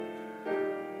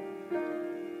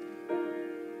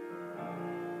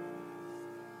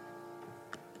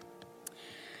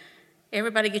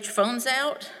Everybody get your phones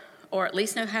out, or at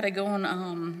least know how to go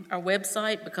on our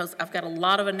website, because I've got a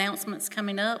lot of announcements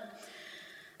coming up.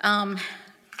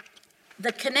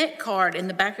 The Connect card in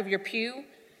the back of your pew,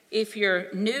 if you're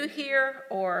new here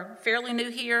or fairly new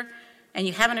here and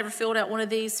you haven't ever filled out one of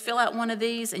these, fill out one of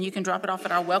these and you can drop it off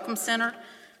at our Welcome Center.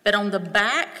 But on the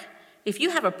back, if you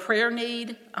have a prayer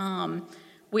need,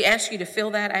 we ask you to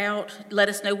fill that out. Let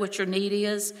us know what your need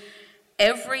is.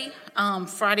 Every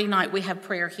Friday night we have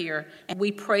prayer here, and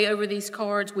we pray over these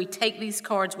cards. We take these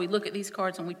cards, we look at these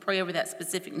cards, and we pray over that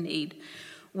specific need.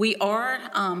 We are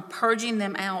purging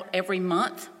them out every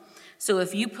month. So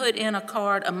if you put in a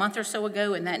card a month or so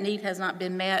ago and that need has not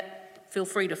been met, feel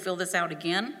free to fill this out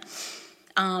again.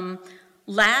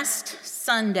 Last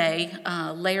Sunday,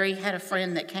 Larry had a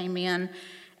friend that came in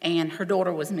and her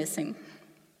daughter was missing.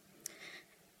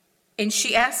 And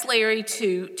she asked Larry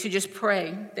to just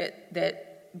pray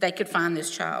that they could find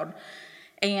this child.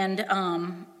 And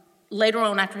later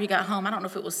on after he got home, I don't know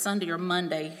if it was Sunday or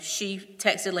Monday, she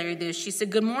texted Larry this. She said,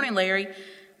 "Good morning, Larry.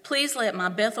 Please let my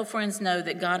Bethel friends know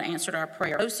that God answered our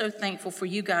prayer. I'm so thankful for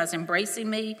you guys embracing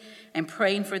me and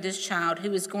praying for this child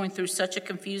who is going through such a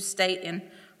confused state in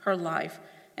her life,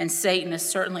 and Satan is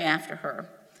certainly after her.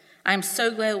 I am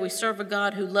so glad we serve a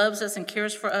God who loves us and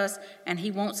cares for us, and he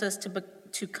wants us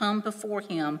to come before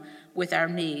him with our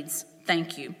needs.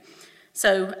 Thank you."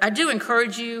 So I do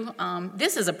encourage you,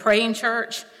 this is a praying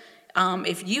church.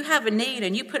 If you have a need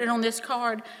and you put it on this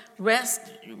card,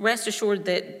 rest assured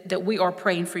that we are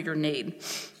praying for your need.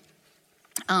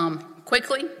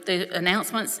 Quickly, the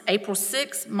announcements. April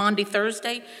 6th, Monday,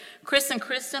 Thursday, Chris and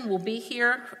Kristen will be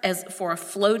here for a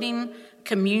floating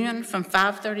communion from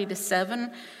 5:30 to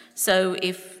 7. So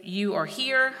if you are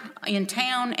here in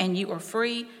town and you are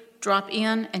free, drop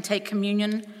in and take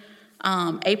communion.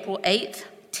 April 8th,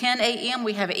 10 a.m.,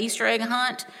 we have an Easter egg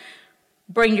hunt.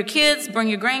 Bring your kids, bring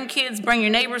your grandkids, bring your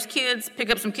neighbors' kids, pick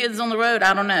up some kids on the road,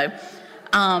 I don't know.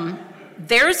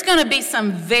 There's going to be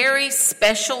some very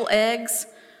special eggs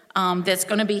that's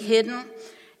going to be hidden,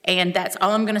 and that's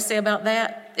all I'm going to say about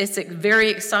that. It's very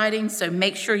exciting, so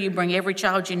make sure you bring every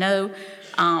child you know,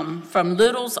 from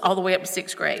littles all the way up to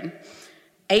 6th grade.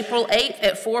 April 8th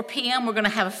at 4 p.m., we're going to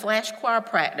have a flash choir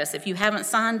practice. If you haven't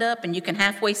signed up and you can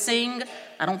halfway sing,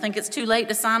 I don't think it's too late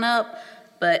to sign up,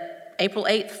 but April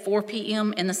 8th, 4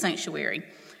 p.m. in the sanctuary.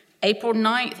 April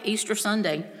 9th, Easter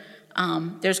Sunday,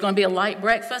 there's going to be a light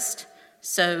breakfast,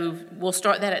 so we'll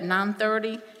start that at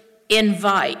 9:30.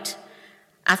 Invite.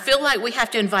 I feel like we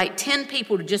have to invite 10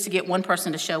 people just to get one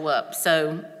person to show up,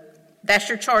 so that's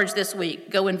your charge this week.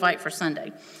 Go invite for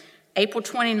Sunday. April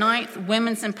 29th,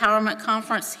 Women's Empowerment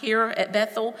Conference here at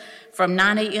Bethel from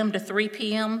 9 a.m. to 3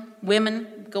 p.m.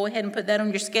 Women, go ahead and put that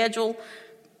on your schedule.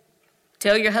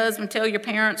 Tell your husband, tell your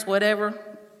parents, whatever,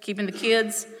 keeping the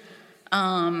kids.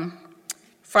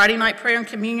 Friday night prayer and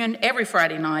communion every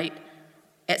Friday night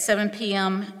at 7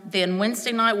 p.m. Then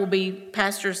Wednesday night will be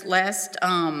Pastor's last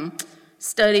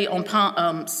study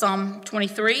on Psalm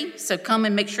 23. So come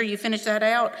and make sure you finish that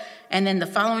out. And then the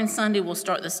following Sunday, we'll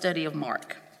start the study of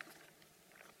Mark.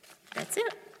 That's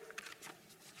it.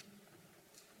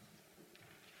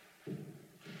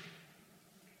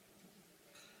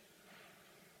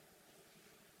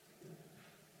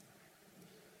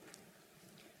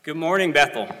 Good morning,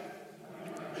 Bethel.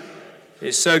 It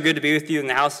is so good to be with you in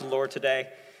the house of the Lord today.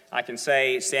 I can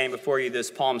say, standing before you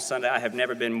this Palm Sunday, I have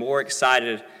never been more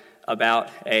excited about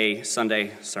a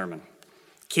Sunday sermon.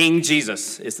 King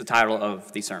Jesus is the title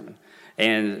of the sermon.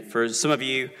 And for some of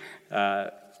you,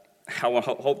 I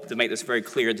hope to make this very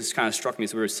clear. This kind of struck me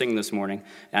as we were singing this morning.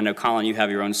 And I know, Colin, you have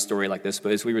your own story like this,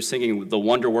 but as we were singing the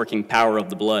wonder-working power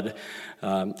of the blood,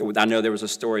 I know there was a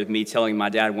story of me telling my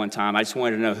dad one time, I just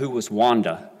wanted to know who was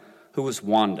Wanda. Who was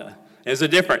Wanda? It's a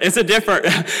different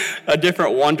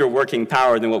wonder-working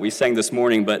power than what we sang this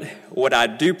morning, but what I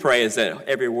do pray is that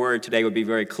every word today would be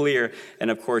very clear,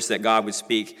 and of course that God would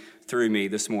speak through me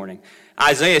this morning.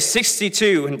 Isaiah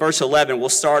 62 in verse 11, we'll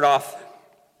start off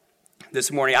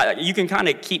this morning. You can kind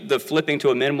of keep the flipping to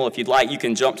a minimal if you'd like. You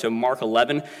can jump to Mark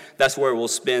 11. That's where we'll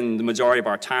spend the majority of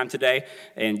our time today,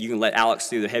 and you can let Alex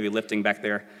do the heavy lifting back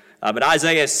there. But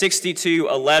Isaiah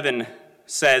 62:11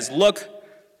 says, "Look,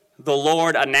 the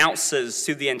Lord announces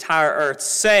to the entire earth,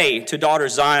 say to daughter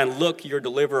Zion, look, your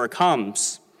deliverer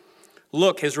comes.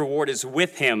 Look, his reward is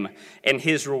with him, and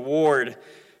his reward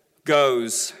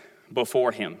goes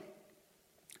before him."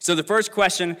 So the first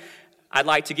question I'd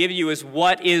like to give you is,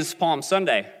 what is Palm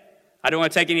Sunday? I don't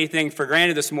want to take anything for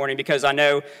granted this morning because I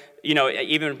know,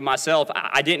 even myself,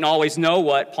 I didn't always know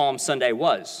what Palm Sunday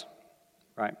was,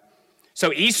 right?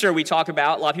 So Easter we talk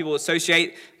about, a lot of people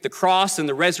associate the cross and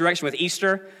the resurrection with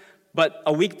Easter. But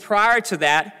a week prior to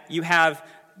that, you have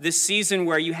this season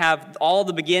where you have all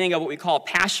the beginning of what we call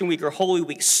Passion Week or Holy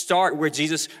Week start, where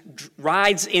Jesus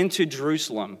rides into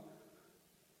Jerusalem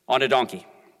on a donkey.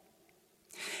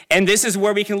 And this is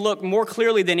where we can look more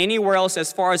clearly than anywhere else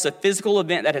as far as a physical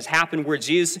event that has happened where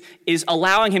Jesus is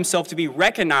allowing himself to be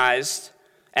recognized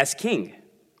as king.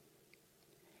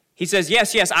 He says,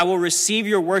 yes, I will receive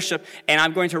your worship, and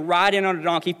I'm going to ride in on a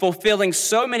donkey, fulfilling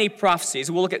so many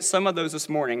prophecies. We'll look at some of those this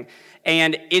morning.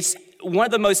 And it's one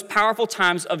of the most powerful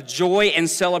times of joy and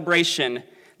celebration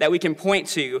that we can point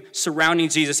to surrounding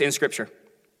Jesus in Scripture.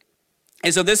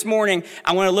 And so this morning,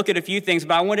 I want to look at a few things,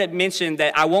 but I want to mention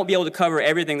that I won't be able to cover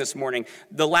everything this morning.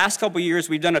 The last couple of years,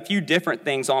 we've done a few different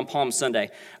things on Palm Sunday.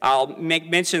 I'll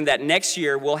mention that next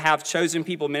year, we'll have Chosen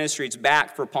People Ministries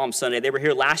back for Palm Sunday. They were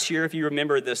here last year, if you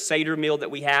remember the Seder meal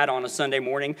that we had on a Sunday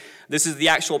morning. This is the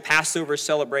actual Passover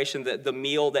celebration, the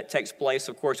meal that takes place.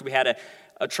 Of course, we had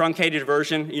a truncated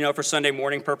version, for Sunday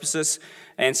morning purposes.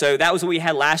 And so that was what we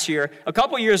had last year. A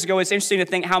couple years ago, it's interesting to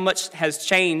think how much has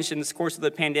changed in the course of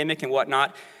the pandemic and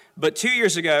whatnot. But 2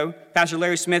 years ago, Pastor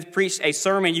Larry Smith preached a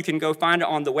sermon. You can go find it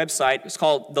on the website. It's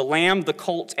called The Lamb, the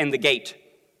Colt, and the Gate.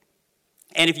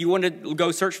 And if you want to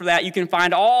go search for that, you can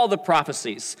find all the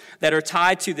prophecies that are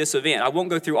tied to this event. I won't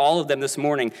go through all of them this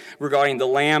morning regarding the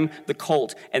Lamb, the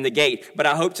Colt, and the Gate. But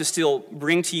I hope to still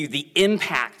bring to you the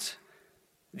impact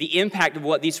of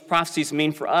what these prophecies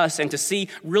mean for us, and to see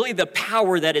really the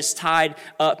power that is tied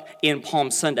up in Palm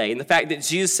Sunday. And the fact that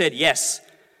Jesus said, yes,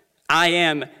 I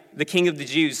am the King of the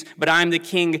Jews, but I'm the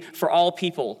King for all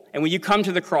people. And when you come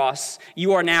to the cross,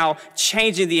 you are now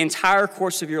changing the entire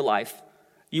course of your life.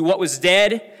 What was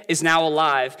dead is now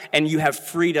alive, and you have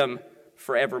freedom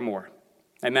forevermore.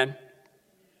 Amen?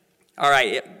 All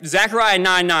right, Zechariah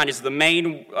 9:9 is the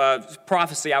main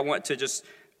prophecy I want to just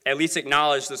at least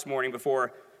acknowledge this morning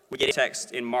before we get a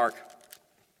text in Mark.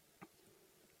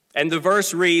 And the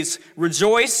verse reads,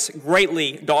 "Rejoice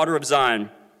greatly, daughter of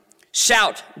Zion.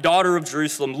 Shout, daughter of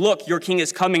Jerusalem. Look, your king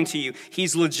is coming to you.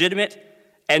 He's legitimate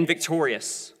and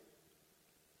victorious,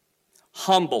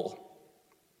 humble,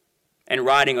 and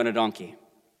riding on a donkey,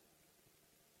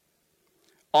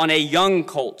 on a young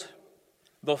colt,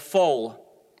 the foal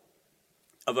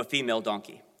of a female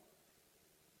donkey."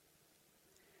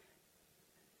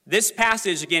 This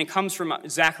passage, again, comes from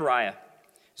Zechariah.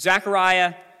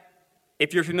 Zechariah,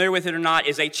 if you're familiar with it or not,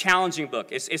 is a challenging book.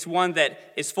 It's one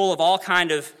that is full of all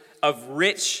kind of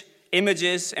rich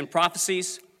images and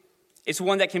prophecies. It's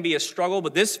one that can be a struggle,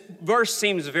 but this verse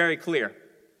seems very clear,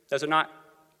 does it not?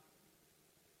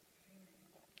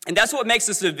 And that's what makes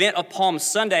this event of Palm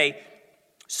Sunday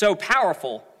so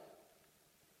powerful,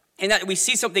 in that we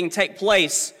see something take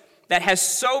place that has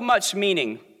so much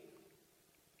meaning.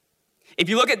 If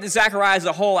you look at the Zechariah as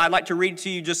a whole, I'd like to read to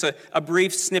you just a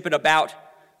brief snippet about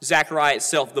Zechariah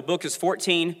itself. The book is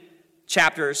 14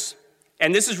 chapters,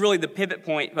 and this is really the pivot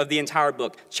point of the entire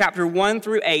book. Chapter 1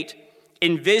 through 8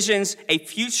 envisions a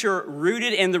future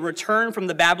rooted in the return from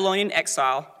the Babylonian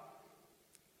exile.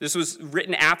 This was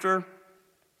written after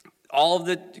all of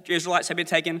the Israelites had been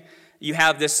taken. You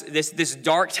have this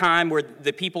dark time where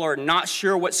the people are not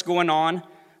sure what's going on.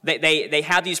 They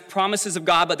have these promises of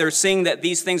God, but they're seeing that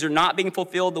these things are not being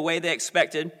fulfilled the way they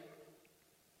expected.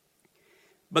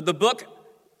 But the book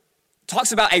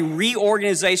talks about a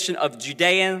reorganization of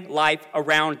Judean life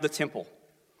around the temple.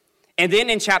 And then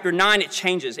in chapter 9, it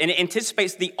changes, and it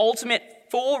anticipates the ultimate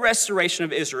full restoration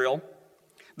of Israel,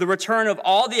 the return of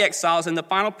all the exiles, and the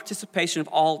final participation of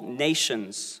all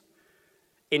nations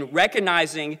in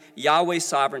recognizing Yahweh's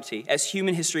sovereignty as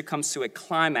human history comes to a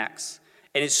climax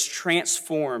and is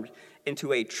transformed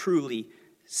into a truly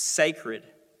sacred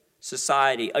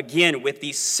society. Again, with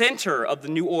the center of the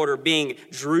new order being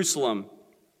Jerusalem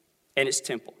and its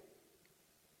temple.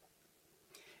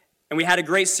 And we had a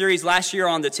great series last year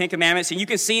on the Ten Commandments, and you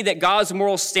can see that God's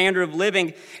moral standard of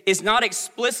living is not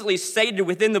explicitly stated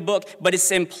within the book, but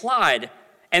it's implied.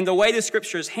 And the way the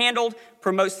scripture is handled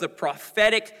promotes the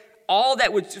prophetic, all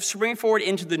that would spring forward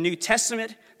into the New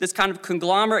Testament, this kind of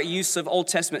conglomerate use of Old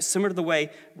Testament, similar to the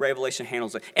way Revelation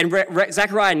handles it. And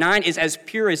Zechariah 9 is as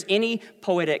pure as any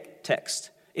poetic text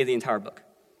in the entire book.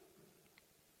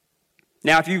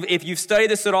 Now, if you've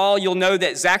studied this at all, you'll know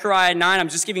that Zechariah 9, I'm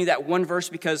just giving you that one verse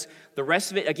because the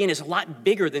rest of it, again, is a lot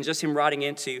bigger than just him riding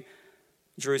into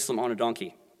Jerusalem on a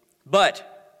donkey.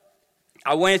 But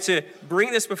I wanted to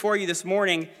bring this before you this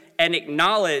morning and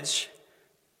acknowledge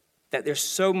that there's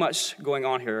so much going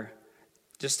on here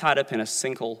just tied up in a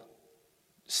simple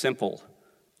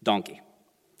donkey.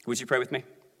 Would you pray with me?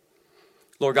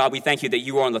 Lord God, we thank you that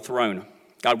you are on the throne.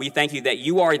 God, we thank you that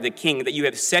you are the King, that you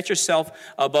have set yourself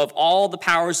above all the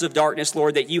powers of darkness,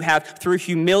 Lord, that you have, through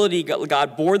humility,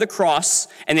 God, bore the cross,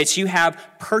 and that you have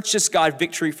purchased, God,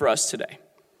 victory for us today.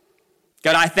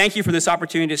 God, I thank you for this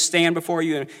opportunity to stand before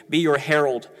you and be your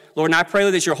herald. Lord, and I pray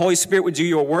that your Holy Spirit would do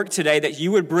your work today, that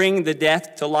you would bring the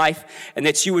death to life, and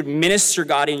that you would minister,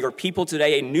 God, in your people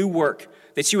today a new work,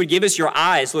 that you would give us your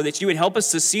eyes, Lord, that you would help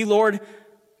us to see, Lord,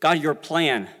 God, your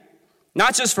plan,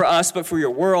 not just for us, but for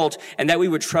your world, and that we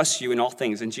would trust you in all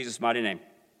things. In Jesus' mighty name,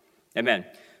 amen.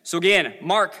 So again,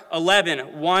 Mark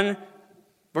 11,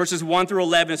 verses 1 through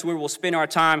 11 is where we'll spend our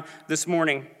time this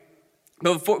morning.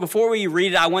 But before we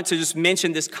read it, I want to just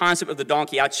mention this concept of the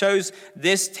donkey. I chose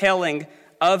this telling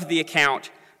of the account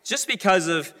just because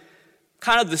of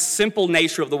kind of the simple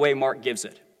nature of the way Mark gives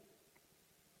it.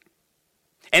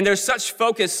 And there's such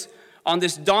focus on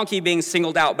this donkey being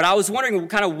singled out. But I was wondering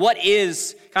kind of what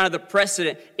is kind of the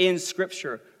precedent in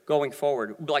Scripture going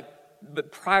forward.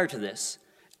 But prior to this,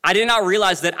 I did not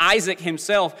realize that Isaac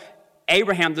himself,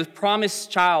 Abraham, the promised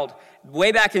child,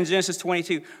 way back in Genesis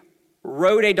 22,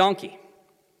 rode a donkey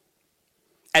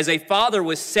as a father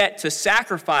was set to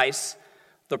sacrifice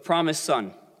the promised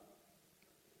son.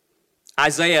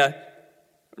 Isaiah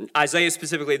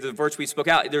specifically, the verse we spoke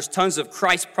out, there's tons of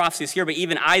Christ prophecies here, but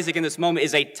even Isaac in this moment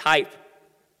is a type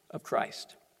of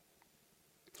Christ.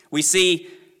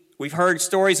 We've heard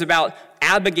stories about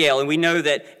Abigail, and we know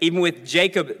that even with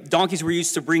Jacob, donkeys were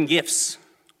used to bring gifts.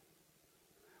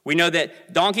 We know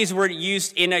that donkeys were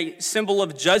used in a symbol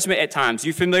of judgment at times.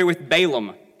 You're familiar with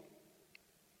Balaam.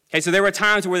 Okay, so there were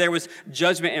times where there was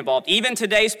judgment involved. Even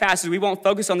today's passage, we won't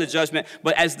focus on the judgment,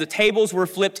 but as the tables were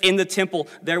flipped in the temple,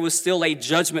 there was still a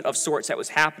judgment of sorts that was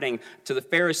happening to the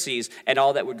Pharisees and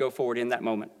all that would go forward in that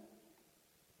moment.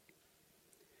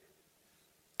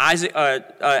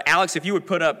 Alex, if you would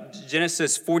put up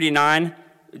Genesis 49,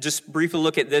 just briefly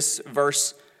look at this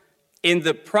verse. In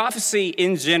the prophecy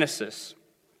in Genesis,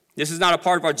 this is not a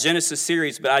part of our Genesis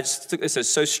series, but I just took this as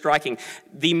so striking.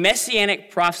 The messianic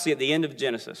prophecy at the end of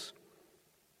Genesis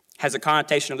has a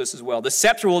connotation of this as well. The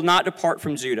scepter will not depart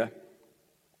from Judah,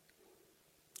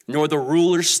 nor the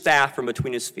ruler's staff from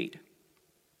between his feet.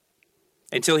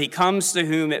 Until he comes to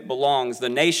whom it belongs, the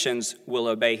nations will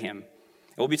obey him.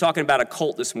 And we'll be talking about a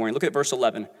colt this morning. Look at verse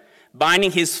 11.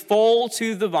 Binding his foal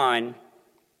to the vine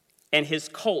and his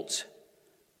colt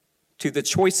to the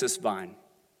choicest vine.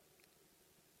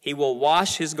 He will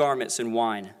wash his garments in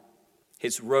wine,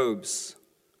 his robes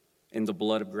in the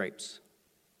blood of grapes.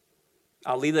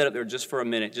 I'll leave that up there just for a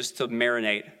minute, just to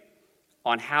marinate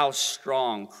on how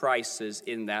strong Christ is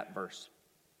in that verse.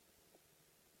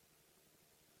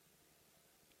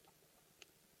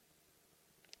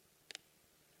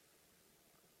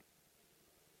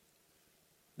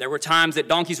 There were times that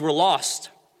donkeys were lost,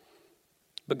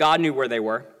 but God knew where they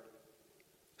were.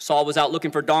 Saul was out looking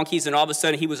for donkeys, and all of a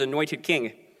sudden he was anointed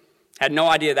king. Had no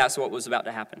idea that's what was about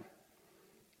to happen.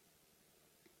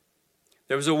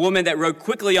 There was a woman that rode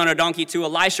quickly on a donkey to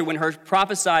Elisha when her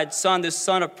prophesied son, this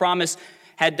son of promise,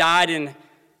 had died, and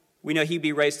we know he'd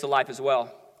be raised to life as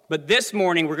well. But this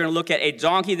morning, we're going to look at a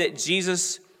donkey that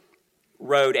Jesus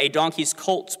rode, a donkey's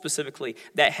colt specifically,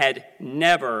 that had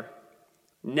never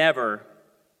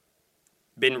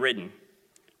been ridden.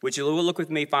 Would you look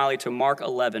with me finally to Mark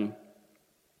 11?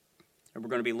 And we're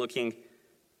going to be looking,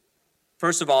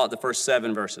 first of all, at the first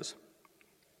 7 verses.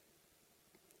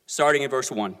 Starting in verse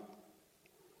 1.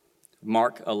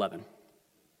 Mark 11.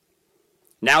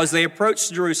 Now as they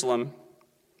approached Jerusalem,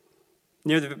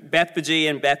 near the Bethphage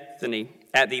and Bethany,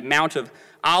 at the Mount of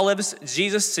Olives,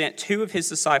 Jesus sent 2 of his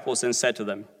disciples and said to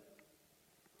them,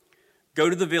 "Go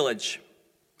to the village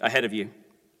ahead of you.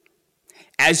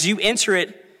 As you enter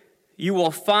it, you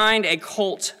will find a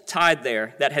colt tied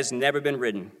there that has never been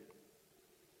ridden.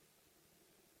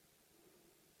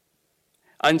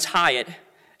 Untie it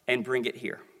and bring it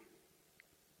here.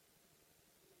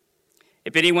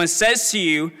 If anyone says to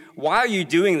you, 'Why are you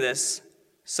doing this?'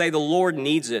 say the Lord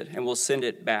needs it and will send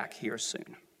it back here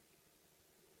soon."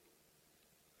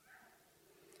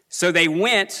 So they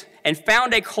went and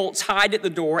found a colt tied at the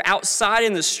door outside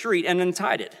in the street and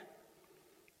untied it.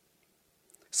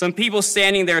 Some people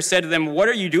standing there said to them, "What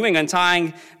are you doing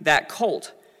untying that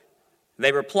colt?"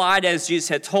 They replied as Jesus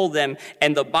had told them,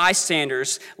 and the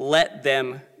bystanders let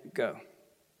them go.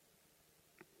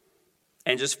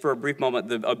 And just for a brief moment,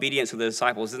 the obedience of the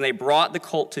disciples. Then they brought the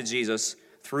colt to Jesus,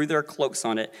 threw their cloaks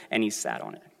on it, and he sat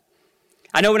on it.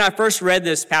 I know when I first read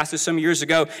this passage some years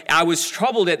ago, I was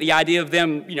troubled at the idea of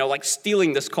them,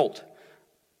 stealing this colt.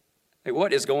 Like,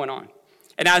 what is going on?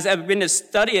 And as I've been to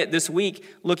study it this week,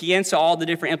 looking into all the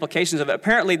different implications of it,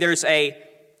 apparently there's a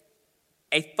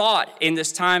a thought in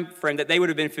this time frame that they would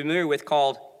have been familiar with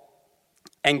called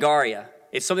Angaria.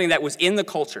 It's something that was in the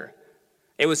culture.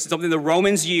 It was something the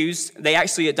Romans used. They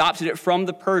actually adopted it from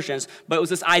the Persians, but it was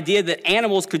this idea that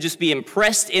animals could just be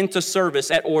impressed into service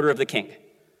at order of the king.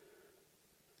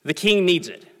 The king needs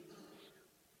it.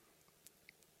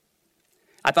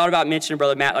 I thought about mentioning,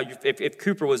 Brother Matt, if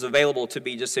Cooper was available to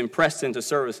be just impressed into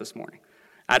service this morning.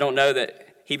 I don't know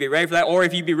that he'd be ready for that, or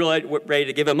if you'd be really ready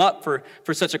to give him up for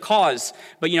such a cause.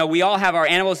 But, we all have our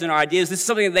animals and our ideas. This is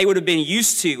something that they would have been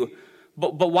used to.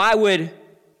 But why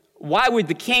would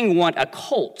the king want a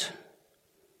colt?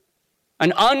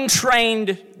 An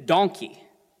untrained donkey?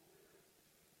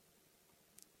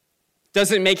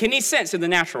 Doesn't make any sense in the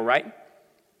natural, right?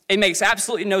 It makes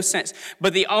absolutely no sense.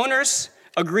 But the owners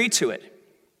agreed to it.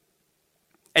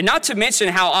 And not to mention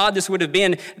how odd this would have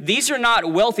been, these are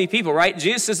not wealthy people, right?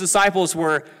 Jesus' disciples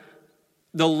were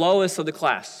the lowest of the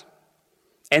class.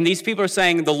 And these people are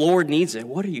saying, the Lord needs it.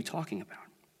 What are you talking about?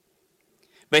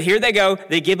 But here they go,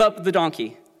 they give up the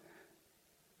donkey.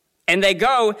 And they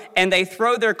go and they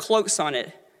throw their cloaks on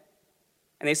it.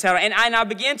 And they saddle. And I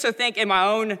began to think in my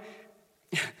own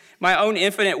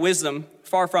infinite wisdom,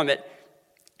 far from it,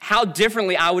 how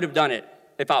differently I would have done it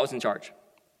if I was in charge.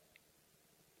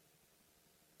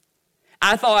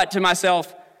 I thought to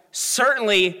myself,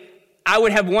 certainly I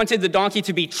would have wanted the donkey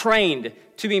to be trained,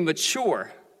 to be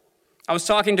mature. I was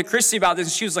talking to Christy about this,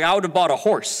 and she was like, I would have bought a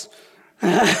horse.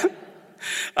 I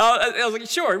was like,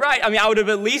 sure, right. I would have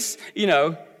at least,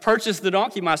 purchased the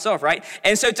donkey myself, right?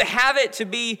 And so to have it to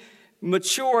be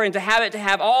mature and to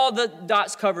have all the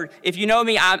dots covered. If you know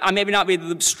me, I maybe not be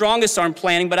the strongest on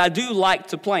planning, but I do like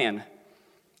to plan.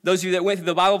 Those of you that went through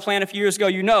the Bible plan a few years ago,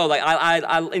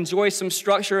 I enjoy some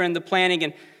structure and the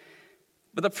planning.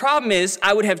 But the problem is,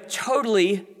 I would have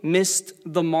totally missed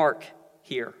the mark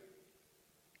here.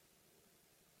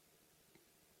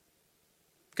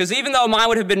 Because even though mine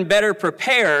would have been better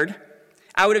prepared,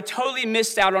 I would have totally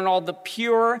missed out on all the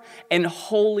pure and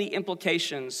holy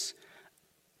implications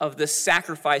of the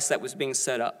sacrifice that was being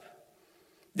set up.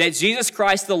 That Jesus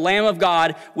Christ, the Lamb of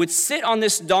God, would sit on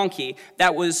this donkey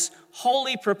that was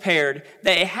wholly prepared,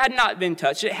 that it had not been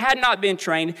touched, it had not been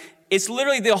trained. It's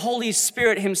literally the Holy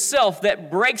Spirit himself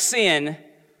that breaks in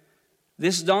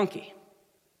this donkey.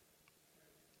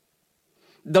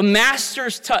 The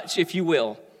master's touch, if you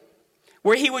will,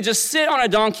 where he would just sit on a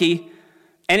donkey,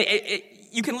 and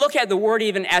you can look at the word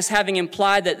even as having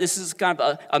implied that this is kind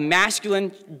of a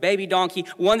masculine baby donkey,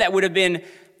 one that would have been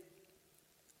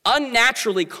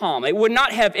unnaturally calm. It would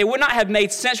not have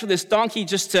made sense for this donkey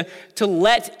just to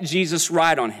let Jesus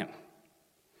ride on him.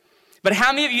 But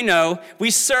how many of you know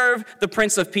we serve the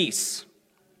Prince of Peace?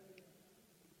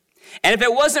 And if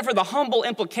it wasn't for the humble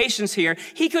implications here,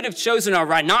 he could have chosen a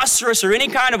rhinoceros or any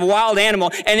kind of wild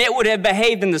animal, and it would have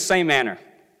behaved in the same manner.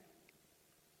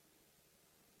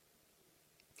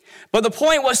 But the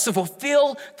point was to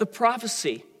fulfill the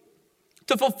prophecy,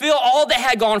 to fulfill all that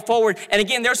had gone forward. And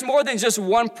again, there's more than just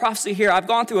one prophecy here. I've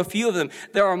gone through a few of them.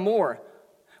 There are more.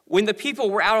 When the people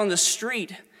were out on the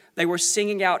street, they were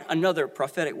singing out another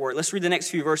prophetic word. Let's read the next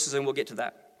few verses and we'll get to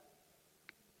that.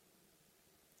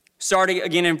 Starting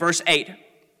again in verse 8,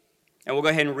 and we'll go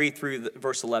ahead and read through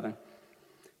verse 11.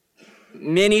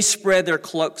 Many spread their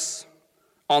cloaks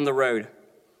on the road,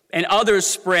 and others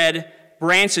spread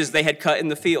branches they had cut in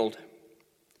the field.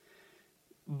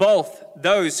 Both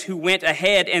those who went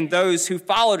ahead and those who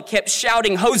followed kept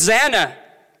shouting, Hosanna!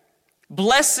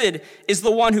 Blessed is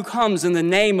the one who comes in the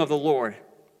name of the Lord.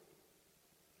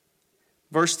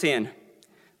 Verse 10.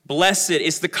 Blessed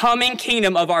is the coming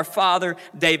kingdom of our father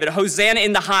David. Hosanna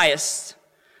in the highest.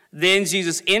 Then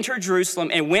Jesus entered Jerusalem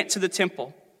and went to the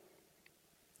temple.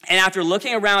 And after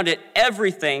looking around at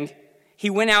everything, he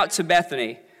went out to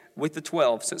Bethany with the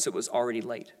 12, since it was already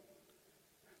late.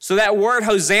 So that word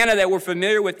Hosanna that we're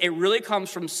familiar with, it really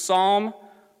comes from Psalm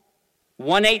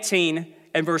 118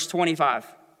 and verse 25.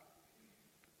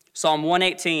 Psalm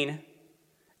 118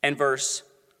 and verse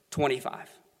 25.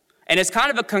 And it's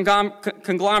kind of a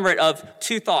conglomerate of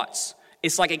two thoughts.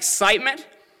 It's like excitement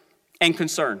and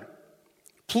concern.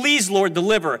 Please, Lord,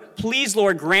 deliver. Please,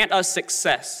 Lord, grant us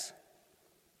success.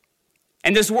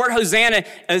 And this word Hosanna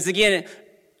is, again,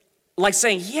 like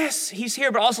saying, yes, he's here,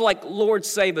 but also like, Lord,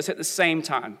 save us at the same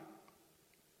time.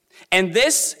 And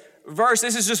this verse,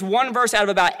 this is just one verse out of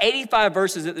about 85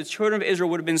 verses that the children of Israel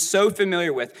would have been so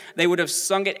familiar with. They would have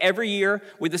sung it every year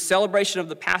with the celebration of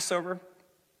the Passover.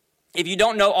 If you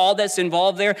don't know all that's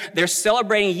involved there, they're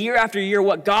celebrating year after year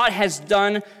what God has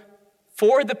done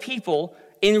for the people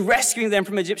in rescuing them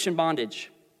from Egyptian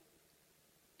bondage.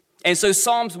 And so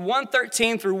Psalms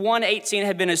 113 through 118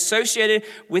 have been associated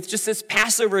with just this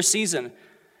Passover season.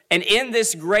 And in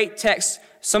this great text,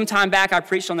 some time back I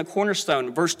preached on the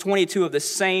cornerstone, verse 22 of the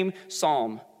same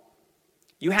psalm.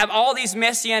 You have all these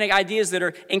messianic ideas that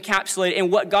are encapsulated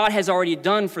in what God has already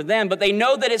done for them, but they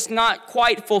know that it's not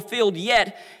quite fulfilled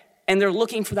yet, and they're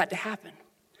looking for that to happen.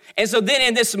 And so then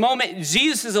in this moment,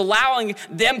 Jesus is allowing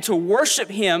them to worship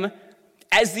him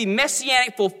as the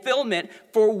messianic fulfillment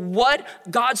for what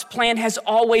God's plan has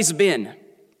always been.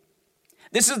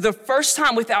 This is the first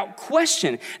time without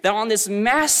question that on this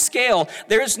mass scale,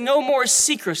 there is no more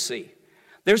secrecy.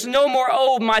 There's no more,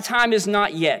 oh, my time is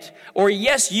not yet. Or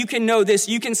yes, you can know this,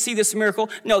 you can see this miracle.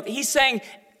 No, he's saying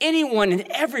anyone and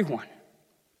everyone.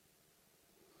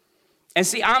 And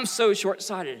see, I'm so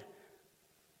short-sighted.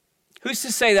 Who's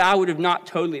to say that I would have not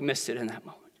totally missed it in that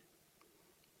moment?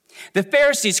 The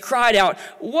Pharisees cried out,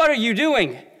 "What are you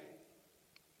doing?"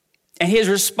 And his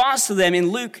response to them in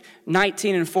Luke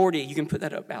 19 and 40, you can put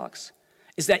that up, Alex,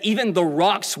 is that even the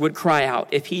rocks would cry out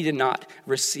if he did not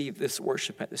receive this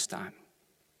worship at this time.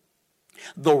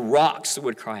 The rocks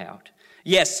would cry out.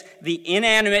 Yes, the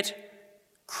inanimate,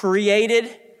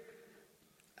 created,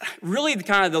 really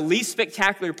kind of the least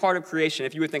spectacular part of creation,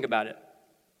 if you would think about it.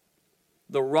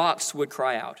 The rocks would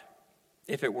cry out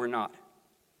if it were not.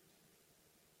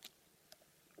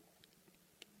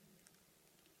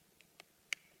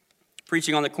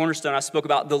 Preaching on the cornerstone, I spoke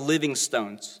about the living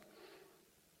stones.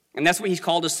 And that's what he's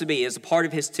called us to be, as a part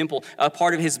of his temple, a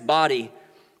part of his body.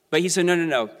 But he said,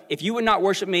 no. If you would not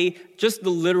worship me, just the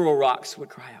literal rocks would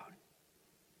cry out.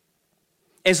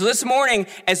 And so this morning,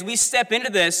 as we step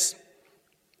into this,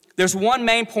 there's one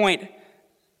main point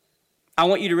I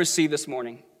want you to receive this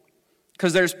morning.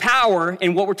 Because there's power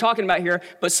in what we're talking about here,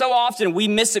 but so often we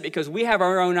miss it because we have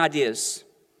our own ideas.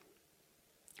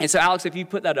 And so, Alex, if you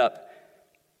put that up,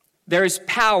 there is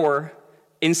power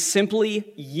in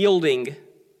simply yielding,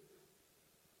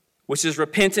 which is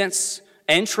repentance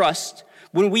and trust.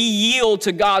 When we yield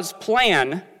to God's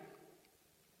plan,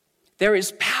 there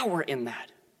is power in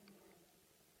that.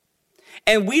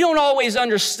 And we don't always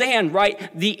understand,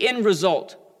 right, the end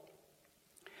result.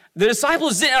 The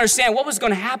disciples didn't understand what was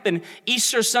going to happen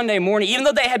Easter Sunday morning. Even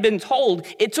though they had been told,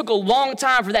 it took a long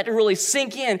time for that to really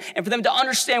sink in and for them to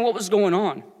understand what was going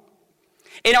on.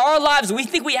 In our lives, we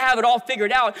think we have it all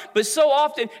figured out, but so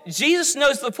often, Jesus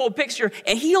knows the full picture,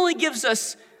 and he only gives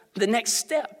us the next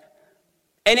step.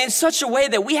 And in such a way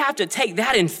that we have to take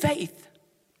that in faith.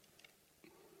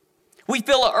 We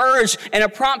feel an urge and a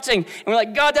prompting, and we're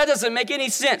like, God, that doesn't make any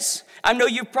sense. I know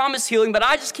you promised healing, but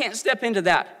I just can't step into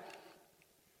that.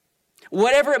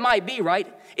 Whatever it might be, right?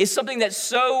 It's something that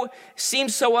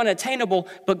seems so unattainable,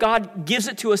 but God gives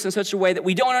it to us in such a way that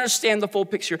we don't understand the full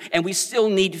picture, and we still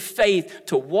need faith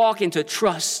to walk and to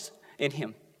trust in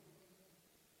him.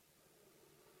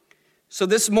 So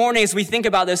this morning, as we think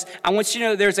about this, I want you to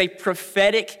know there's a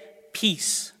prophetic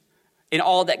peace in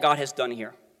all that God has done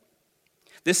here.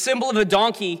 The symbol of a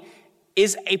donkey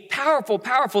is a powerful,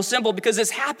 powerful symbol because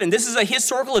it's happened. This is a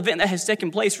historical event that has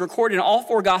taken place, recorded in all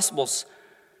four Gospels.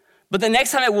 But the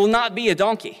next time it will not be a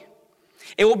donkey.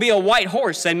 It will be a white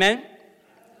horse, amen?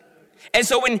 And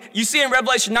so when you see in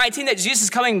Revelation 19 that Jesus is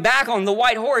coming back on the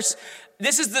white horse,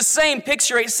 this is the same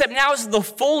picture, except now it's the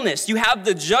fullness. You have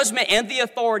the judgment and the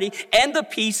authority and the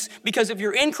peace, because if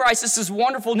you're in Christ, this is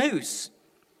wonderful news.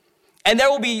 And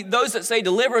there will be those that say,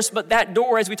 deliver us, but that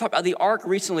door, as we talked about the ark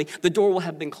recently, the door will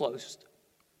have been closed.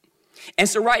 And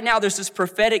so right now, there's this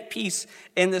prophetic peace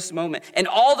in this moment. And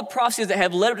all the prophecies that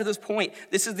have led up to this point,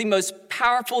 this is the most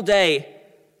powerful day.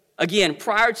 Again,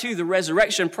 prior to the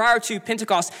resurrection, prior to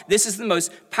Pentecost, this is the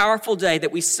most powerful day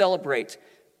that we celebrate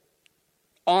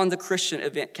on the Christian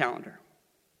event calendar.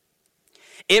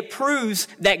 It proves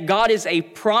that God is a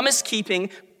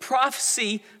promise-keeping,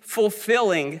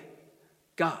 prophecy-fulfilling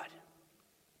God.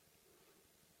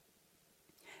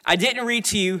 I didn't read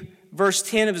to you verse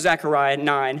 10 of Zechariah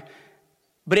 9,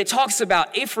 but it talks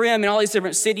about Ephraim and all these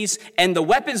different cities and the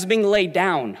weapons being laid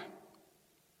down.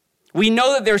 We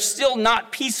know that there's still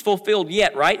not peace fulfilled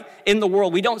yet, right? In the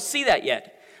world. We don't see that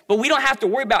yet. But we don't have to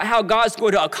worry about how God's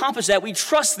going to accomplish that. We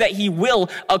trust that he will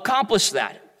accomplish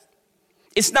that.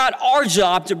 It's not our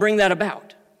job to bring that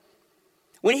about.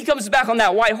 When he comes back on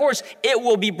that white horse, it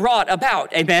will be brought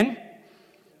about. Amen?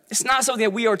 It's not something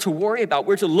that we are to worry about.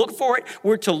 We're to look for it.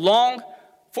 We're to long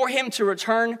for him to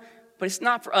return. But it's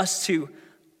not for us to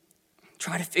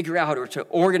try to figure out or to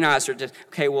organize or to,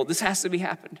 okay, well, this has to be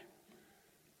happened.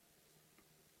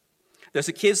 There's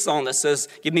a kid's song that says,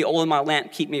 give me oil in my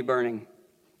lamp, keep me burning.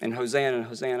 And Hosanna,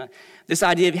 Hosanna. This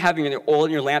idea of having the oil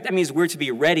in your lamp, that means we're to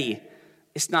be ready.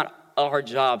 It's not our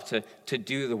job to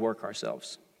do the work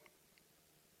ourselves.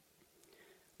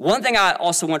 One thing I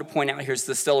also want to point out here is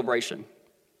the celebration.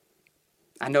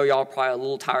 I know y'all are probably a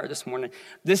little tired this morning.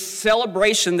 This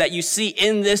celebration that you see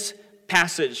in this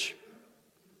passage,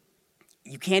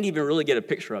 you can't even really get a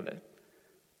picture of it.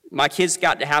 My kids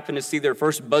got to happen to see their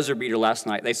first buzzer beater last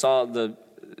night. They saw the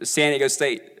San Diego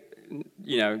State,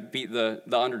 beat the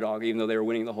underdog, even though they were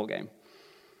winning the whole game.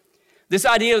 This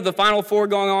idea of the Final Four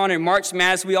going on in March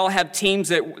Madness, we all have teams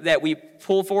that we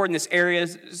pull for in this area,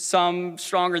 some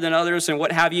stronger than others and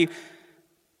what have you.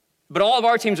 But all of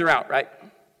our teams are out, right?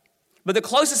 But the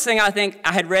closest thing I think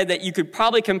I had read that you could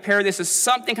probably compare this is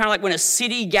something kind of like when a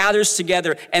city gathers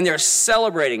together and they're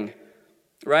celebrating,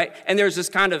 right? And there's this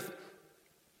kind of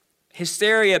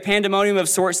hysteria, pandemonium of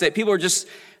sorts that people are just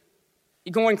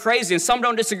going crazy, and some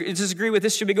don't disagree with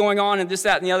this should be going on and this,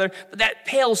 that, and the other, but that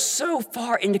pales so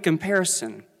far into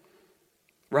comparison,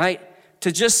 right,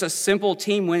 to just a simple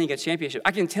team winning a championship. I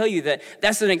can tell you that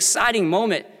that's an exciting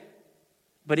moment,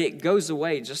 but it goes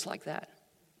away just like that,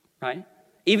 right?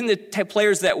 Even the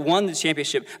players that won the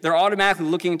championship, they're automatically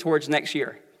looking towards next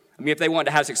year. I mean, if they want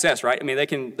to have success, right? I mean, they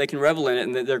can revel in it,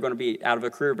 and they're going to be out of a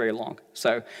career very long.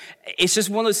 So it's just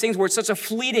one of those things where it's such a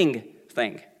fleeting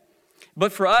thing.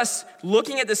 But for us,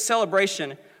 looking at this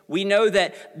celebration, we know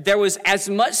that there was as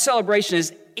much celebration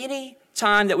as any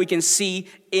time that we can see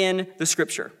in the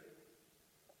Scripture.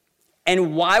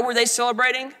 And why were they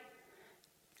celebrating?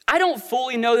 I don't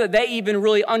fully know that they even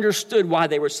really understood why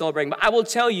they were celebrating, but I will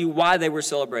tell you why they were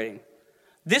celebrating.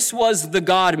 This was the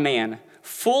God-man,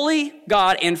 fully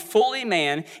God and fully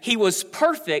man. He was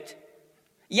perfect,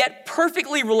 yet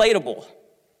perfectly relatable.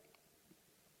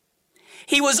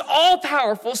 He was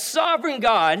all-powerful, sovereign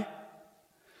God,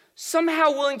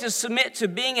 somehow willing to submit to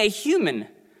being a human,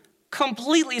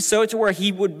 completely so to where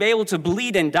he would be able to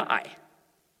bleed and die.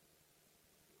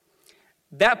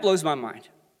 That blows my mind.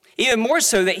 Even more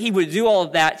so that he would do all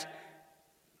of that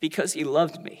because he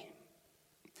loved me.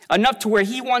 Enough to where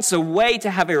he wants a way to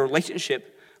have a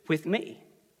relationship with me.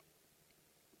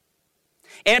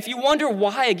 And if you wonder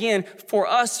why, again, for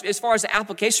us, as far as the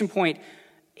application point,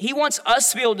 he wants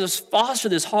us to be able to foster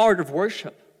this heart of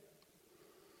worship.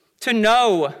 To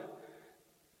know,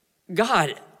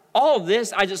 God, all of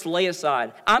this I just lay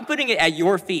aside. I'm putting it at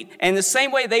your feet. And the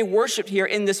same way they worshiped here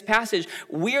in this passage,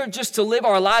 we are just to live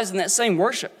our lives in that same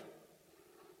worship.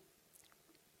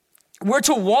 We're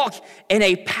to walk in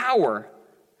a power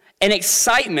and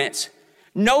excitement,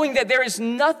 knowing that there is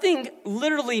nothing,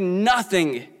 literally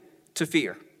nothing to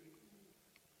fear.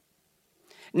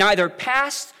 Neither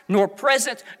past, nor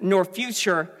present, nor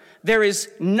future. There is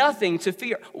nothing to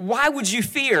fear. Why would you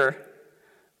fear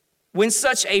when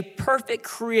such a perfect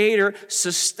creator,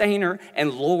 sustainer,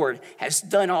 and Lord has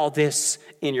done all this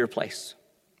in your place?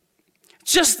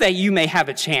 Just that you may have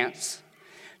a chance.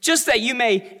 Just that you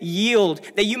may yield,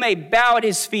 that you may bow at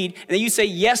his feet, and that you say,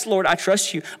 yes, Lord, I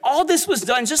trust you. All this was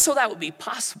done just so that would be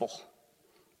possible.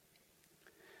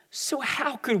 So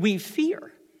how could we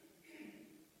fear?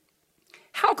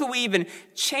 How could we even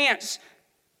chance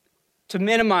to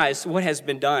minimize what has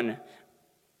been done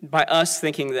by us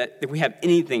thinking that we have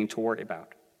anything to worry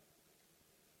about?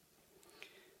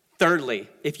 Thirdly,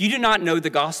 if you do not know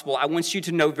the gospel, I want you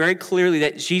to know very clearly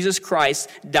that Jesus Christ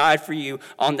died for you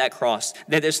on that cross.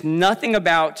 That there's nothing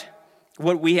about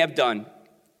what we have done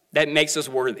that makes us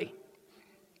worthy.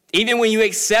 Even when you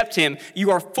accept him,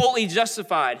 you are fully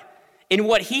justified in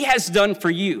what he has done for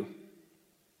you.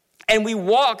 And we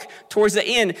walk towards the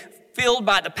end filled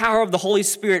by the power of the Holy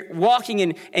Spirit, walking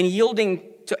and yielding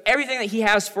to everything that he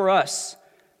has for us.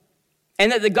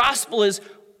 And that the gospel is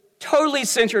totally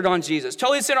centered on Jesus,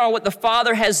 totally centered on what the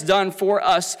Father has done for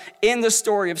us in the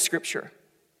story of Scripture.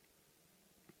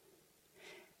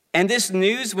 And this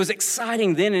news was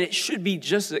exciting then, and it should be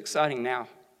just as exciting now.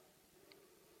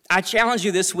 I challenge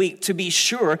you this week to be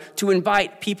sure to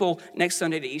invite people next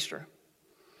Sunday to Easter.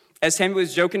 As Tammy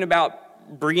was joking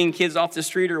about bringing kids off the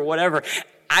street or whatever,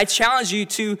 I challenge you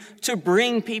to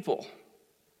bring people.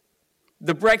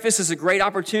 The breakfast is a great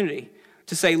opportunity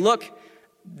to say, look,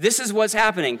 this is what's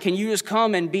happening. Can you just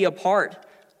come and be a part?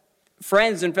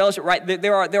 Friends and fellowship, right?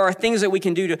 There are things that we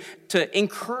can do to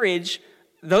encourage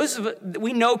those of us.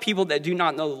 We know people that do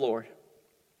not know the Lord.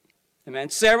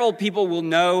 Amen. Several people will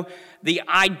know the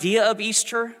idea of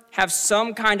Easter, have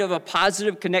some kind of a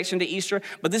positive connection to Easter,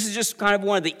 but this is just kind of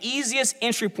one of the easiest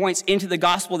entry points into the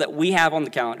gospel that we have on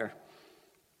the calendar.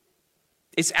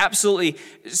 It's absolutely,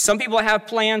 some people have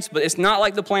plans, but it's not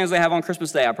like the plans they have on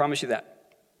Christmas Day, I promise you that.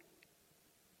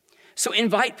 So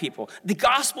invite people. The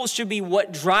gospel should be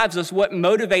what drives us, what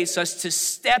motivates us to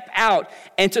step out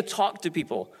and to talk to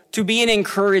people, to be an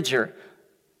encourager,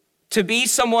 to be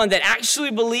someone that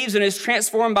actually believes and is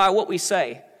transformed by what we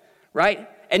say, right?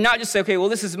 And not just say, okay, well,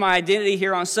 this is my identity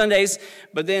here on Sundays,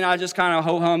 but then I just kind of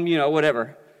ho-hum,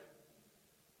 whatever.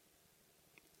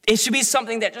 It should be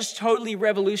something that just totally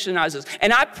revolutionizes.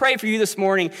 And I pray for you this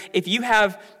morning, if you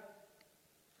have,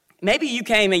 maybe you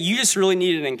came and you just really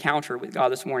needed an encounter with God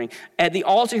this morning. At the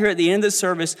altar here at the end of the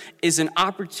service is an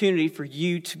opportunity for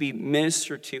you to be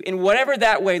ministered to in whatever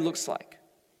that way looks like.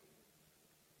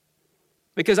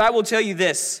 Because I will tell you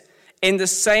this, in the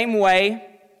same way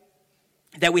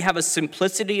that we have a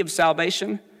simplicity of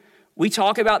salvation, we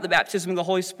talk about the baptism of the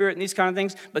Holy Spirit and these kind of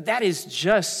things, but that is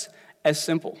just as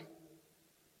simple.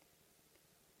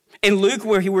 In Luke,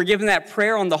 where we're given that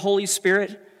prayer on the Holy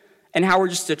Spirit and how we're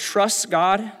just to trust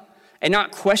God and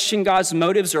not question God's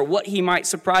motives or what he might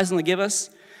surprisingly give us,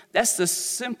 that's the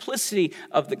simplicity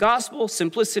of the gospel,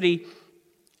 simplicity.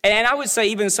 And I would say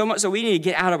even so much so we need to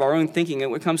get out of our own thinking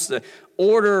when it comes to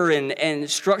order and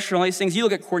structure and all these things. You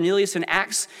look at Cornelius in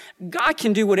Acts, God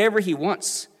can do whatever he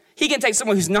wants. He can take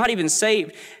someone who's not even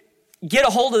saved, get a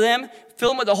hold of them, fill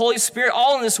them with the Holy Spirit,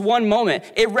 all in this one moment.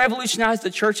 It revolutionized the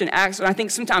church in Acts, and I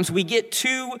think sometimes we get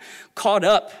too caught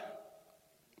up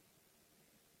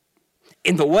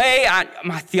in the way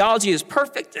my theology is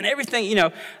perfect and everything.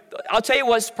 I'll tell you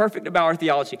what's perfect about our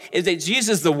theology is that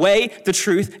Jesus is the way, the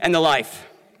truth, and the life.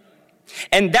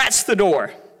 And that's the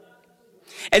door.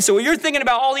 And so when you're thinking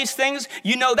about all these things,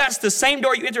 that's the same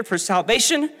door you enter for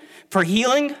salvation, for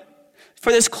healing,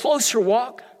 for this closer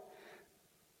walk.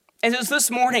 And so this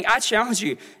morning, I challenge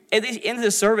you at the end of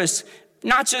the service,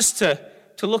 not just to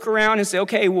look around and say,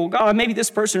 okay, well, God, maybe this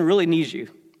person really needs you.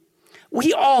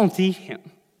 We all need him.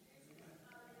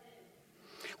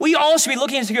 We all should be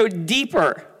looking to go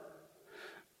deeper.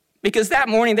 Because that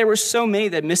morning, there were so many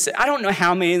that missed it. I don't know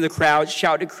how many in the crowd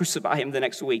shouted, crucify him the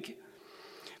next week.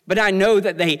 But I know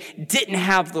that they didn't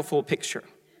have the full picture.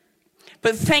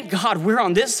 But thank God we're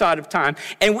on this side of time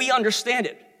and we understand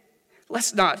it.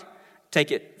 Let's not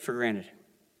take it for granted.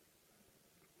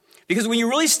 Because when you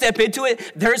really step into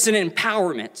it, there's an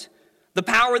empowerment. The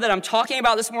power that I'm talking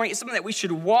about this morning is something that we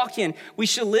should walk in, we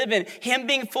should live in. Him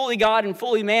being fully God and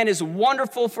fully man is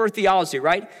wonderful for theology,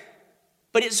 right?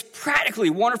 But it's practically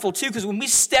wonderful too, because when we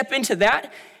step into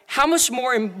that, how much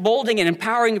more emboldening and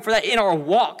empowering for that in our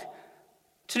walk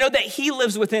to know that he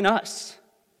lives within us.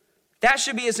 That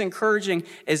should be as encouraging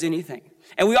as anything.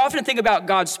 And we often think about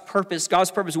God's purpose.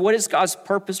 What is God's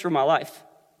purpose for my life?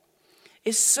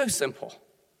 It's so simple.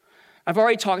 I've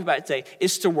already talked about it today.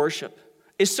 It's to worship.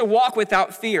 It's to walk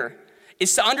without fear.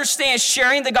 It's to understand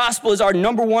sharing the gospel is our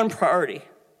number one priority.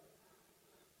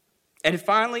 And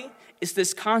finally, it's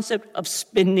this concept of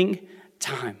spending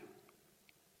time.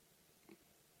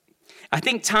 I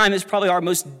think time is probably our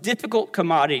most difficult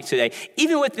commodity today.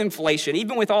 Even with inflation,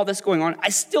 even with all this going on, I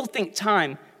still think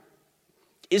time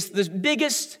is the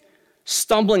biggest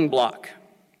stumbling block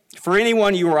for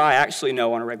anyone you or I actually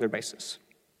know on a regular basis.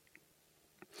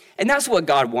 And that's what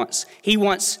God wants. He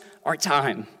wants our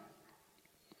time.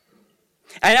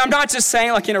 And I'm not just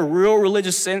saying like in a real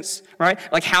religious sense, right?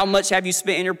 Like how much have you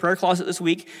spent in your prayer closet this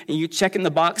week and you check in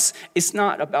the box. It's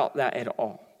not about that at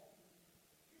all.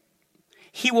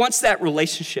 He wants that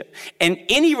relationship. And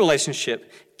any relationship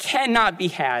cannot be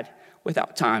had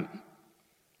without time.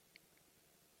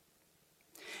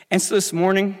 And so this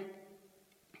morning,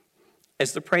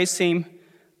 as the praise team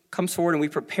comes forward and we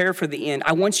prepare for the end,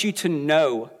 I want you to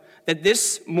know that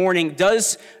this morning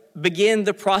does begin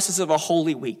the process of a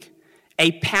holy week,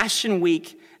 a passion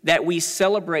week that we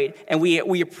celebrate and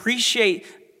we appreciate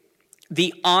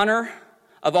the honor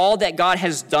of all that God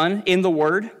has done in the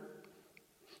Word.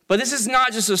 But this is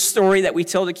not just a story that we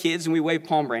tell the kids and we wave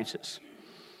palm branches,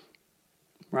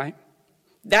 right?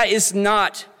 That is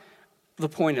not the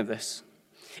point of this.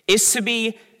 It's to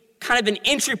be kind of an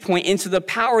entry point into the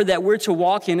power that we're to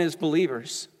walk in as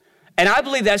believers. And I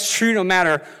believe that's true no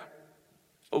matter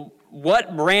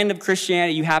what brand of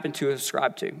Christianity you happen to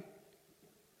ascribe to.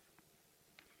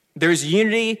 There's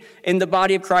unity in the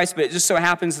body of Christ, but it just so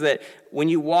happens that when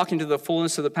you walk into the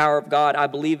fullness of the power of God, I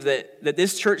believe that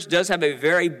this church does have a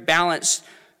very balanced,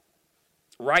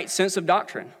 right sense of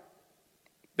doctrine.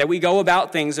 That we go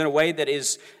about things in a way that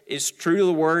is true to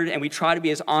the Word, and we try to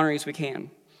be as honoring as we can.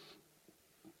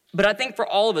 But I think for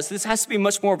all of us, this has to be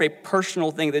much more of a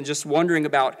personal thing than just wondering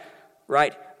about,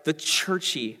 right, the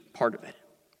churchy part of it.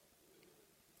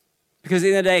 Because at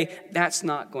the end of the day, that's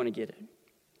not going to get it.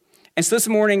 And so this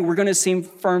morning, we're going to sing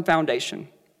Firm Foundation.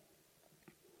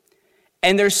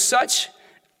 And there's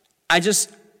I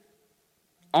just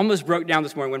almost broke down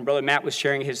this morning when Brother Matt was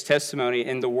sharing his testimony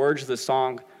and the words of the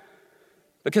song.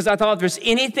 because I thought if there's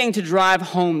anything to drive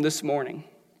home this morning.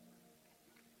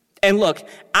 And look,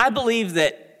 I believe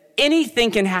that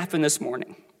anything can happen this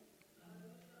morning.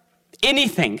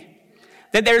 Anything.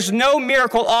 That there's no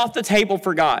miracle off the table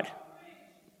for God.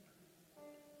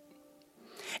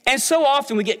 And so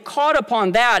often we get caught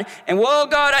upon that, and well,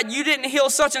 God, you didn't heal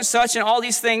such and such and all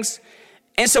these things.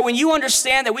 And so when you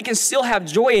understand that we can still have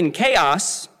joy in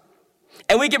chaos,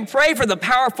 and we can pray for the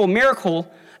powerful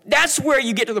miracle, that's where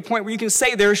you get to the point where you can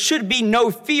say there should be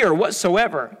no fear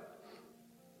whatsoever.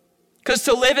 Because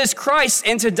to live is Christ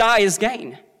and to die is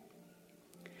gain.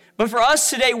 But for us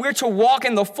today, we're to walk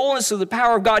in the fullness of the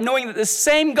power of God, knowing that the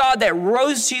same God that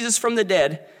rose Jesus from the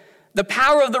dead, the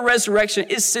power of the resurrection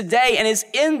is today and is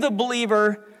in the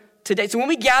believer today. So when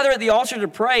we gather at the altar to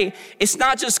pray, it's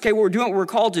not just, okay, we're doing what we're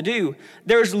called to do.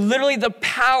 There's literally the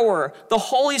power, the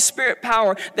Holy Spirit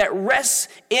power that rests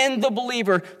in the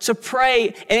believer to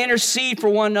pray and intercede for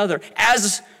one another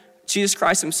as Jesus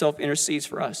Christ himself intercedes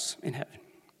for us in heaven.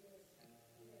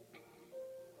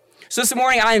 So this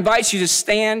morning, I invite you to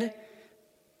stand.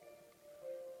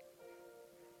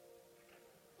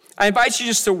 I invite you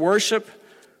just to worship.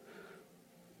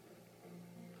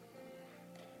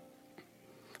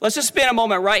 Let's just spend a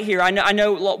moment right here. I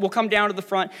know we'll come down to the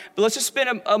front, but let's just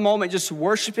spend a moment just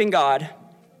worshiping God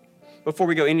before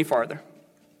we go any farther.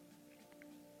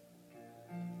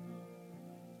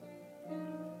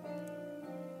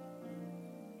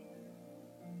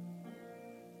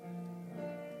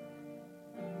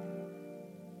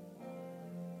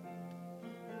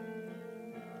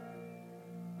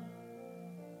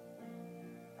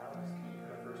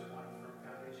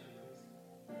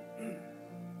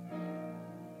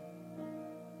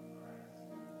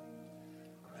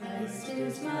 Christ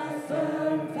is my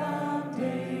firm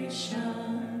foundation,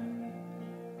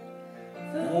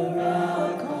 the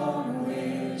rock on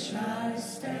which I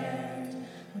stand,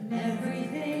 when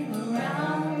everything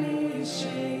around me is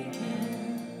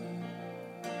shaken.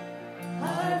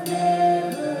 I've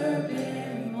never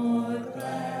been more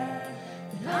glad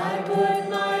that I put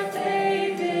my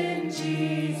faith in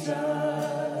Jesus.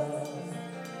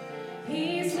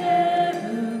 He's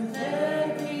never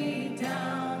let me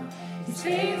down. He's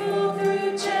faithful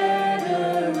through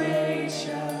generations.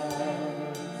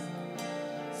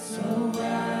 So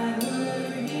why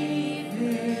would he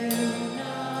fail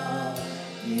now?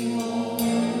 He won't.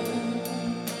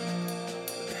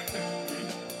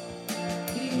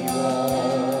 He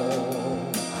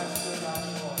won't.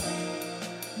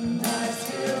 And I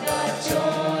still got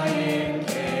joy in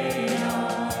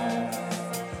chaos.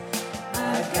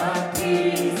 I've got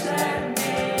peace that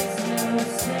makes no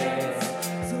sense.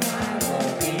 So I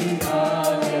won't be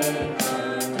falling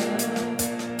under.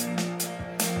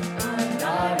 I'm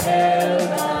not held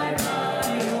by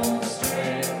my own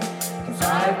strength, 'cause I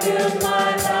build my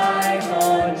life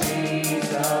on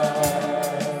Jesus.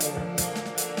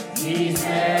 He's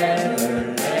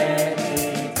never let me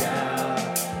down.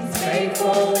 He's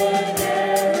faithful in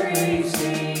every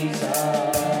season.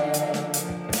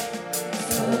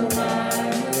 So why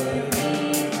would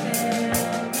he fail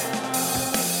now?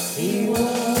 He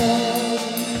won't.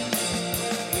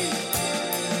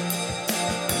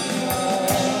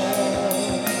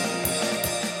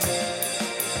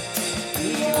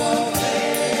 He won't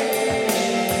fail.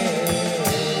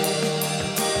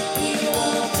 He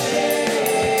won't fail.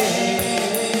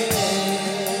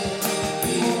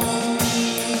 He won't.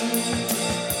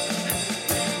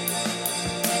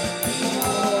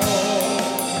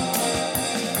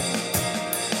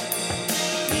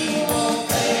 He won't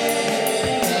fail.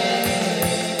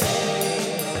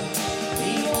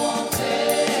 He won't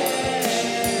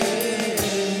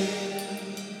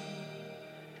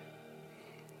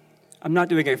I'm not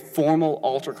doing a formal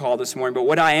altar call this morning, but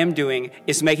what I am doing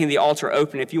is making the altar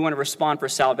open. If you want to respond for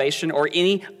salvation or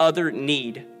any other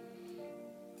need,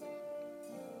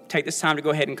 take this time to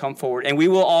go ahead and come forward. And we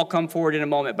will all come forward in a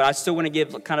moment, but I still want to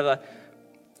give kind of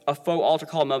a faux altar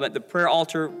call moment. The prayer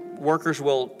altar workers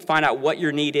will find out what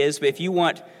your need is, but if you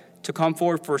want to come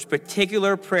forward for a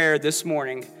particular prayer this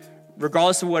morning,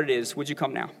 regardless of what it is, would you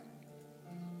come now?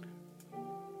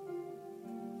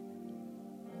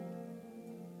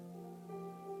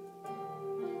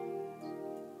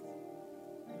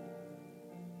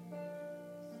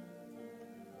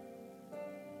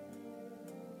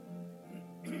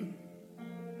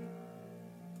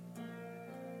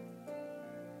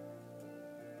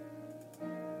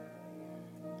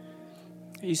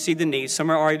 You see the needs. Some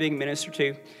are already being ministered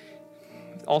to.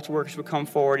 Altar workers would come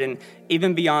forward. And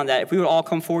even beyond that, if we would all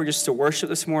come forward just to worship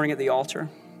this morning at the altar.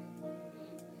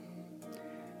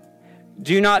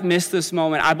 Do not miss this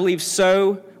moment. I believe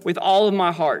so with all of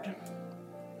my heart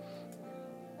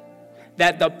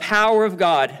that the power of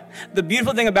God, the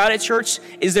beautiful thing about it, church,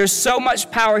 is there's so much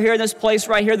power here in this place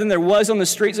right here than there was on the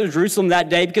streets of Jerusalem that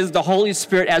day because the Holy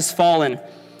Spirit has fallen.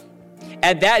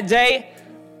 At that day,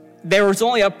 there was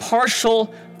only a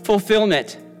partial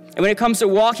fulfillment. And when it comes to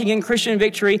walking in Christian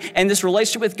victory and this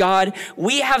relationship with God,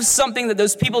 we have something that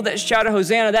those people that shouted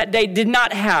Hosanna that day did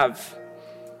not have.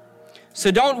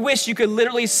 So don't wish you could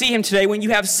literally see him today when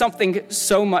you have something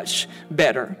so much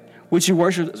better. Would you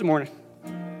worship this morning?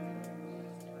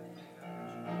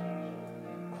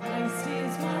 Christ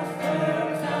is my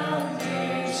firm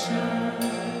foundation,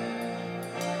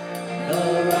 the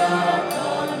rock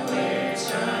on which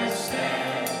I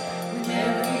stand. When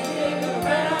everything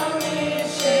around me is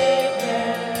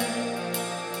shaken,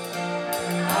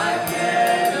 I've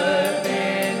never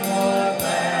been more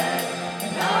glad,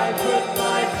 and I put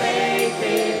my faith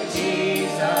in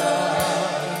Jesus.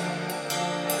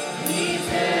 He's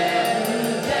never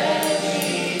let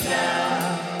me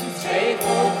down. He's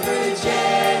faithful through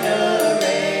generations.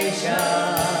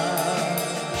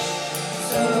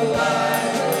 So I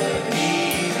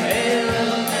believe him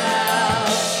now.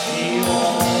 He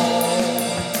won't.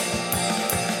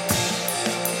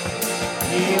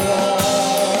 He won't.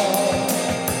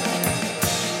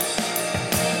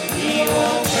 He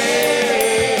won't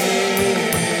fail.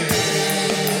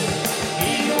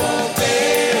 He won't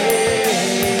fail.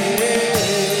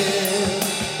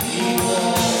 He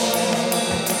won't.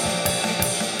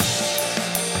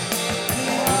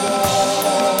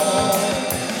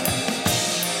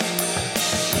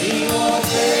 He won't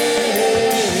fail.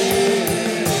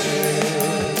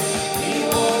 He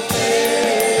won't fail.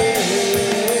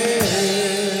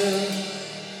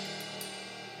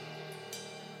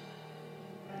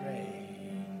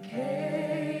 Rain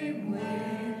came,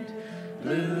 wind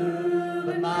blew,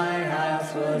 but my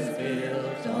house was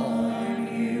built on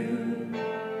you,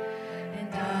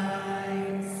 and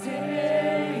I'm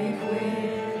safe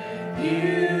with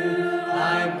you.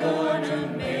 I'm gonna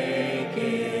make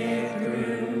it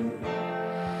through.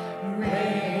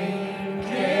 Rain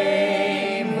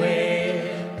came, wind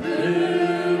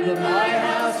blew, but my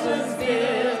house was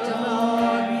built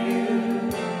on you.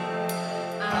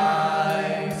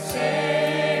 I'm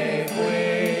safe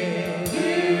with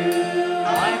you.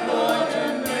 I'm gonna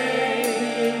make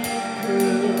it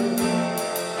through.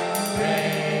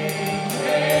 Rain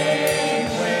came,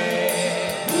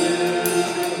 wind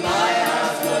blew, my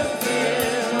house was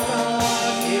built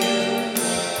on you.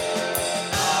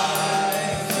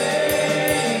 I'm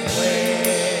safe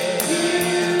with you.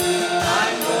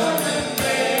 I'm gonna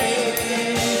make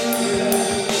it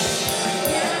through.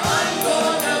 Yeah, I'm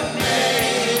gonna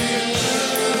make it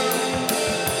through.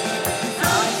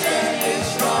 I'm standing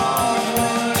strong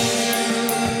on you.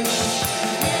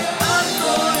 Yeah, I'm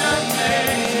gonna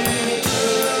make it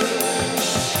through.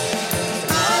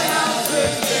 My house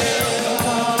is built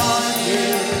on you.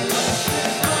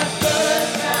 My firm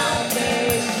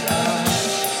foundation,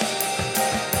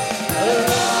 the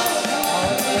rock on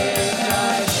which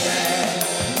I stand.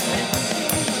 When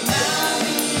around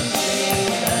me is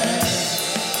shaken,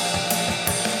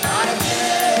 I've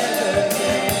never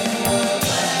been more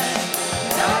glad.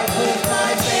 I put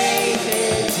my faith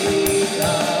in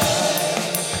Jesus.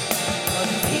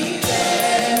 He's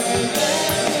never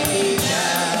let me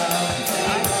down.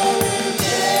 I know the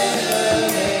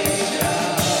generation.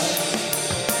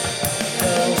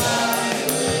 So I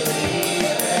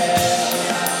believe him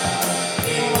now.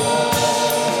 He won't.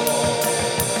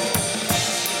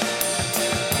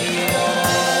 He won't.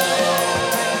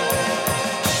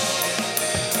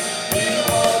 He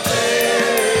won't fail.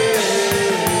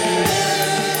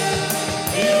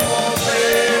 He won't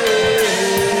fail.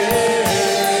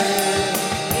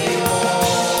 He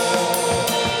won't.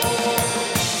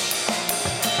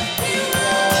 He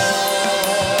won't.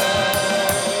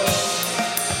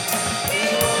 He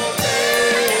won't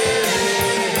fail.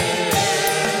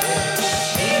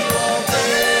 He won't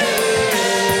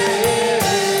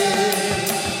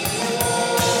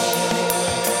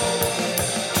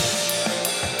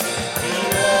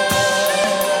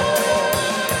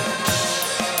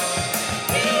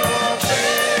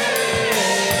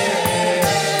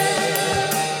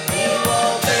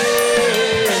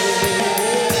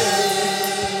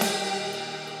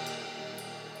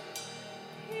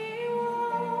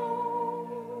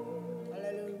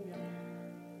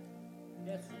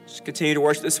Just continue to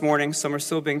worship this morning. Some are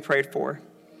still being prayed for.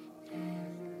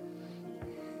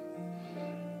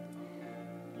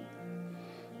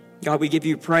 God, we give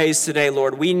you praise today,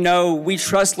 Lord. We know, we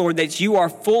trust, Lord, that you are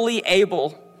fully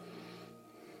able,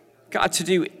 God, to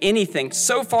do anything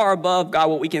so far above, God,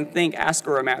 what we can think, ask,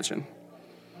 or imagine.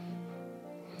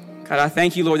 God, I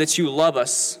thank you, Lord, that you love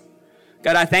us.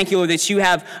 God, I thank you, Lord, that you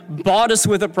have bought us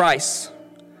with a price.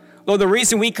 Lord, the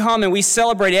reason we come and we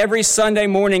celebrate every Sunday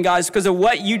morning, God, is because of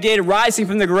what you did rising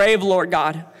from the grave, Lord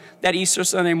God, that Easter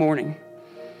Sunday morning.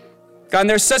 God, and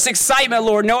there's such excitement,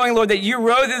 Lord, knowing, Lord, that you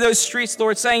rode through those streets,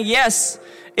 Lord, saying, yes,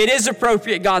 it is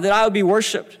appropriate, God, that I would be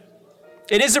worshiped.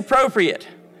 It is appropriate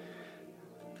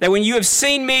that when you have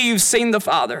seen me, you've seen the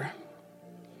Father.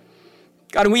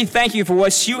 God, and we thank you for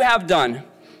what you have done,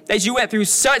 that you went through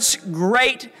such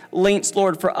great lengths,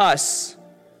 Lord, for us.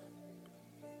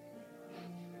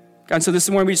 God, and so this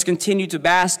morning we just continue to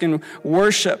bask and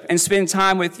worship and spend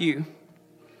time with you.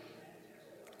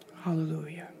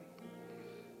 Hallelujah.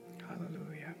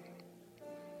 Hallelujah.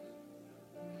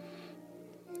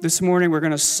 This morning we're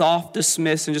going to soft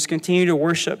dismiss and just continue to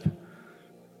worship.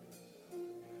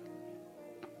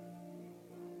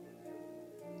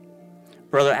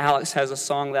 Brother Alex has a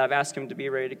song that I've asked him to be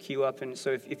ready to cue up. And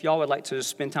so if y'all would like to just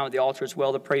spend time at the altar as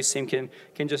well, the praise team can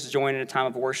just join in a time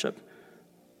of worship.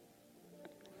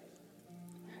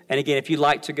 And again, if you'd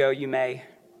like to go, you may.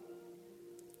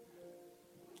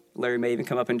 Larry may even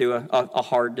come up and do a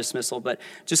hard dismissal, but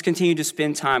just continue to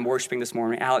spend time worshiping this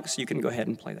morning. Alex, you can go ahead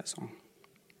and play that song.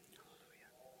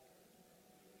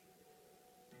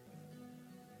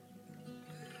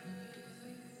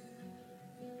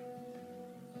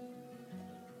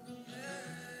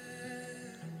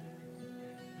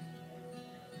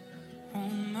 All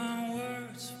my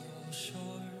words fall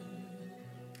short.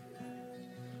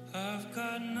 I've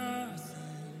got nothing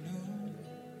new.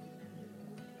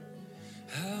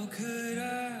 How could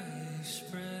I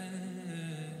express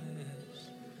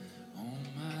all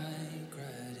my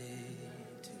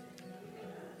gratitude?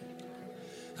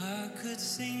 I could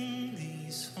sing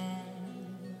these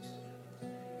songs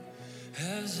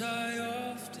as I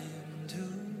often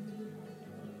do,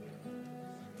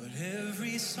 but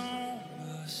every song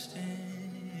must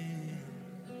end,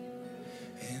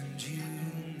 and you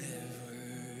never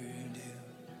do.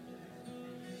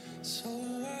 So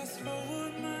I throw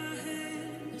up my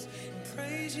hands and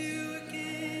praise you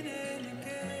again and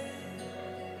again,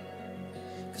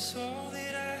 'cause all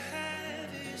that I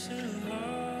have is a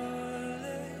hallelujah,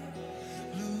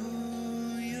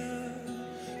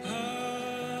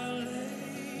 hallelujah.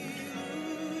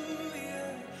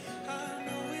 I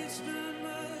know it's not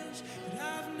much, but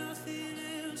I've nothing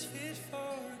else fit for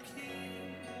a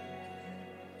king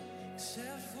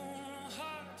except for a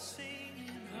heart singing.